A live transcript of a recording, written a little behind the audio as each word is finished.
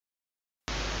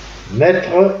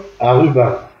Mètre à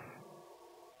Ruban.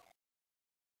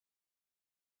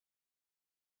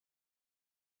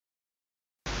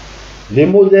 Les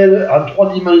modèles en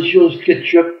 3 dimensions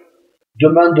SketchUp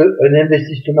demandent un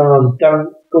investissement en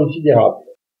temps considérable.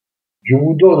 Je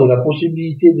vous donne la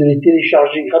possibilité de les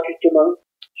télécharger gratuitement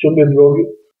sur mes blogs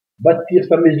bâtir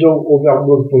sa maison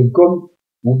overblog.com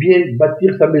ou bien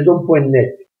bâtir sa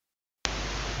maison.net.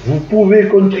 Vous pouvez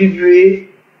contribuer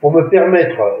pour me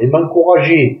permettre et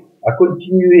m'encourager à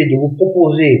continuer de vous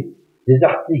proposer des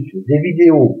articles, des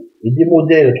vidéos et des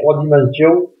modèles 3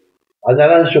 dimensions en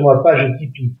allant sur ma page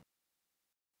Tipeee.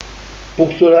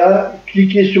 Pour cela,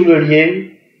 cliquez sur le lien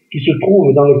qui se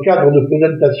trouve dans le cadre de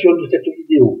présentation de cette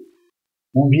vidéo.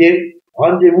 Ou bien,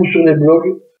 rendez-vous sur les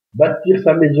blogs bâtir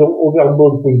sa maison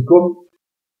overblog.com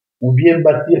ou bien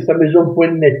bâtir sa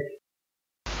maison.net.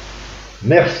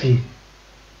 Merci.